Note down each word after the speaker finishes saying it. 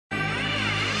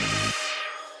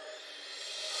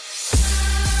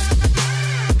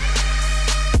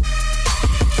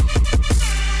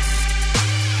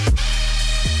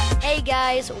Hey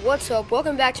guys, what's up?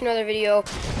 Welcome back to another video.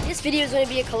 This video is going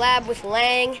to be a collab with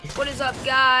Lang. What is up,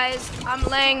 guys? I'm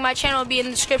Lang. My channel will be in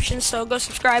the description, so go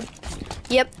subscribe.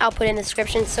 Yep, I'll put it in the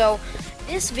description. So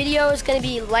this video is going to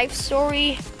be life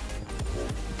story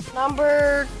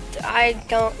number,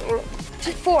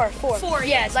 four.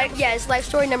 Yeah, it's life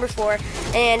story number 4.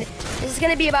 And this is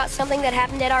going to be about something that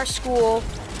happened at our school.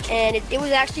 And it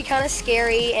was actually kind of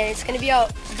scary. And it's going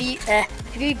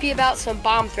to be about some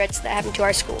bomb threats that happened to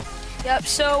our school. Yep,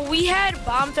 so we had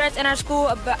bomb threats in our school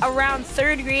around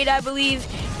 3rd grade, I believe,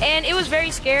 and it was very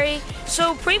scary.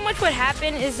 So pretty much what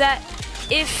happened is that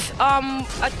if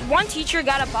one teacher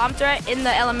got a bomb threat in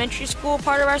the elementary school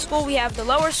part of our school, we have the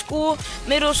lower school,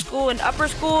 middle school, and upper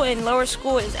school, and lower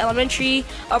school is elementary,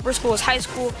 upper school is high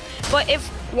school. But if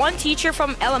one teacher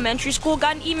from elementary school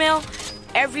got an email,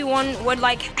 everyone would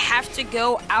have to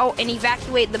go out and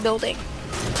evacuate the building.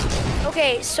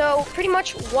 Okay, so pretty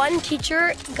much one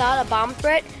teacher got a bomb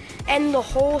threat and the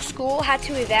whole school had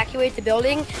to evacuate the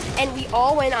building, and we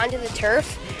all went onto the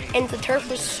turf, and the turf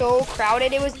was so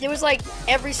crowded. It was like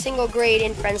every single grade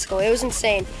in Friend School. It was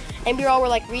insane. And we all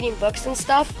were reading books and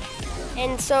stuff.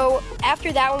 And so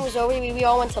after that one was over, we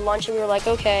all went to lunch and we were like,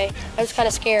 okay, that was kind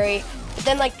of scary. But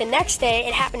then the next day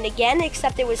it happened again,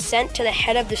 except it was sent to the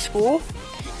head of the school.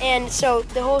 And so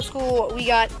the whole school, we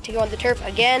got to go on the turf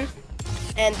again.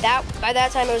 And by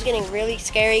that time it was getting really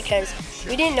scary because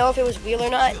we didn't know if it was real or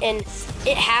not, and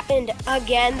it happened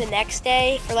again the next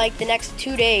day for the next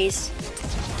 2 days.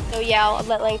 So yeah, I'll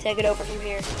let Lang take it over from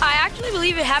here. I actually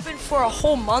believe it happened for a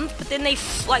whole month, but then they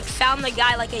found the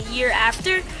guy a year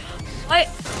after. But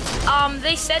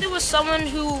they said it was someone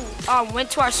who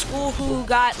went to our school who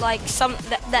got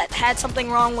that had something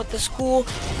wrong with the school,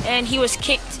 and he was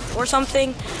kicked or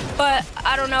something. But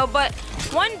I don't know. But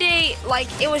one day,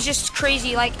 it was just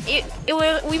crazy.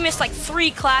 We missed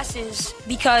 3 classes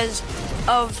because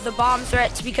of the bomb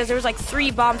threats, because there was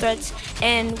 3 bomb threats,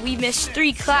 and we missed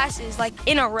 3 classes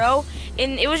in a row,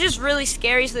 and it was just really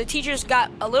scary. So the teachers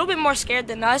got a little bit more scared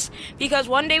than us, because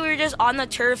one day we were just on the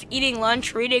turf eating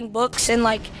lunch, reading books, and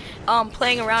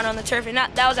playing around on the turf, and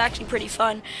that was actually pretty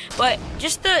fun. But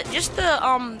just the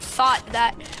thought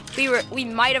that we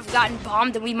might have gotten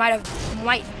bombed and we might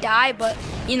die, but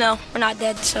we're not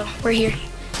dead, so we're here.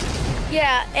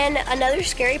 Yeah, and another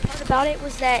scary part about it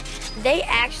was that they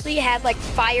actually had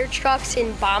fire trucks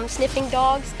and bomb sniffing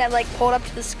dogs that pulled up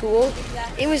to the school.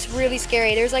 Exactly. It was really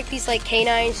scary. There's these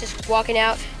canines just walking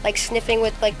out sniffing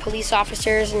with police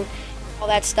officers and all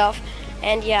that stuff.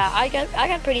 And yeah, I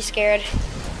got pretty scared.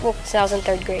 Well, since I was in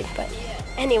 3rd grade, but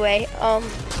anyway,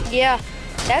 yeah,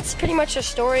 that's pretty much the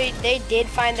story. They did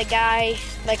find the guy,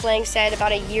 like Lang said,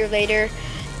 about a year later,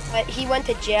 but he went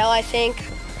to jail, I think,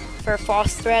 for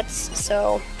false threats.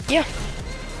 So yeah.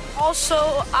 Also,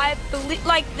 I believe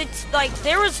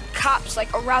there was cops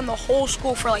around the whole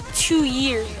school for 2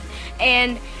 years,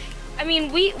 and I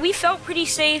mean we felt pretty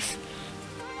safe,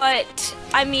 but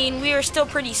I mean we were still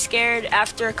pretty scared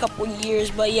after a couple years.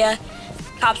 But yeah,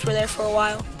 cops were there for a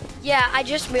while. Yeah, I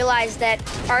just realized that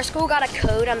our school got a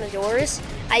code on the doors.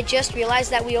 I just realized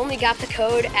that we only got the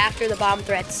code after the bomb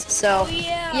threats. So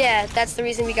yeah, that's the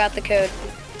reason we got the code.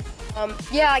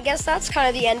 Yeah, I guess that's kind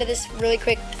of the end of this really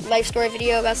quick life story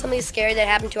video about something scary that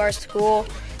happened to our school.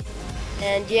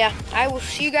 And yeah, I will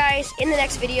see you guys in the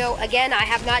next video. Again, I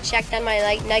have not checked on my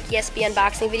Nike SB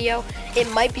unboxing video.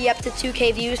 It might be up to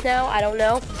 2K views now, I don't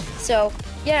know. So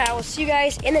yeah, I will see you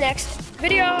guys in the next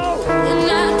video.